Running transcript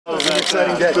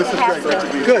exciting day. This is great.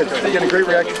 Good. Are you getting a great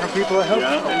reaction from people, I hope?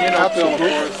 Absolutely.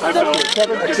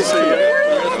 Kevin, good to see you.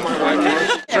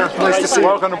 Sure, nice to see you.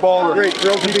 Welcome to Boulder. Great.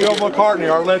 Thrilled to be Bill here. McCartney,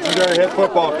 our legendary head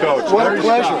football coach. What a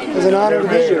pleasure. It was an honor to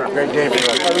be here. Great game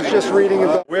for us. I was just reading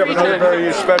about... We have another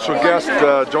very special guest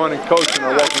joining Coach in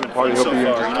our welcoming party. He'll be in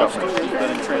just a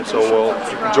couple. So we'll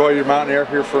enjoy your mountain air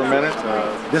here for a minute.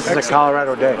 This is a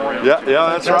Colorado day. Yeah,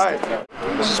 that's right.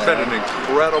 This has been an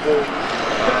incredible,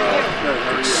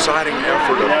 exciting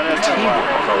effort of teamwork,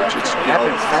 Coach. It's,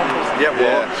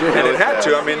 and it had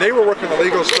to. I mean, they were working the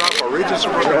legal stuff, our regents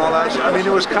were working all that. I mean,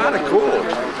 it was kind of cool.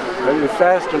 It was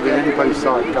faster than anybody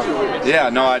saw it coming. Yeah,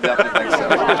 no, I definitely think so.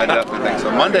 I definitely think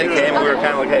so. Monday came and we were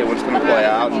kind of like, hey, what's going to play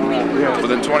out? And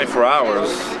within 24 hours,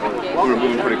 we were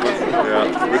moving pretty quickly.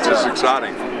 Yeah, which is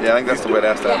exciting. Yeah, I think that's the way it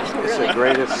has to happen. It's the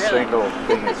greatest single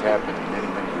thing that's happened in many,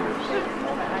 many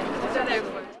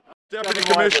years. Deputy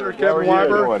Commissioner Kevin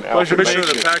Weiber, Commissioner of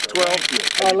the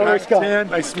Pac-12. Larry Scott.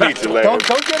 Nice to meet you, Larry.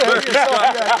 Don't get ahead of yourself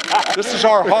yet. This is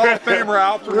our Hall of Famer,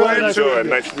 Alfred Williams, who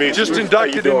nice to meet you. just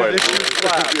inducted into this year's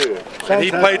class. And he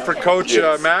played for Coach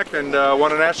Mack and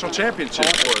won a national championship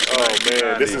for us. Oh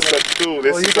man, this is such cool.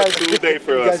 This is such a cool day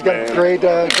for us, man. You guys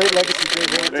got great legacy.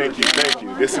 Thank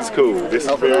you. This is cool. This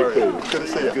is very cool. Good to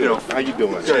see you. Good. How you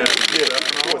doing? Good.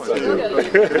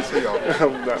 Good to see y'all.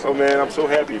 Oh man, I'm so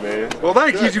happy, man. Well,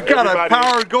 thank you. You got a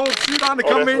power gold suit on to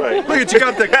come in. Right. Look at you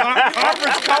got the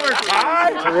conference color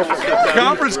tie.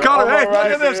 Conference color. Hey, look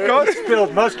at this, Coach.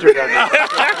 Spilled mustard on it.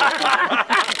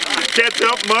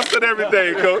 Ketchup, mustard,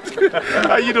 everything, Coach.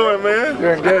 How you doing, man?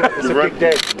 Doing good. It's a big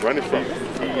day. Running from.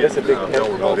 It's a big day.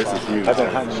 Oh, this is huge. I've been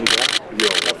hunting you down. Yo,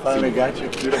 I finally got you.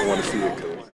 you don't want to see it, Coach.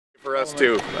 For us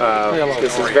too.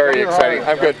 This is very exciting.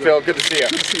 I'm good, Phil. Good to see you.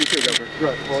 Good to see you too, Governor.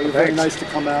 Good. Well, you're very nice to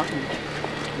come out.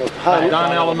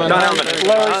 Don Elliman.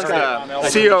 Larry Scott.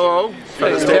 COO for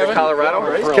the state of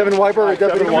Colorado. Kevin Weiber,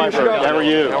 Deputy Commissioner. How are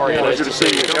you? Pleasure to see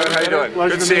you. Kevin, how you doing?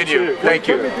 Good seeing you. Thank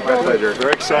you. My pleasure.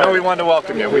 Very excited. No, we wanted to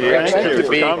welcome you. We actually to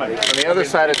be on the other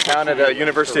side of town at a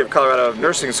University of Colorado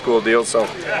nursing school deal, so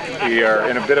we are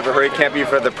in a bit of a hurry. Can't be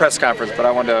for the press conference, but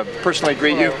I wanted to personally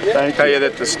greet you. Tell you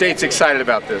that the state's excited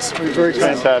about this. We're very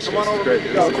excited. Fantastic.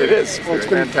 It is. Well, it's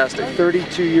been Fantastic.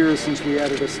 32 years since we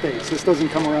added a state. So this doesn't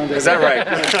come around. Is that right?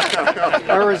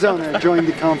 Arizona joined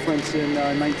the conference in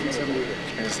 1978.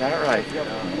 Is that right?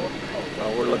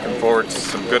 Well, we're looking forward to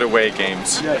some good away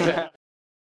games.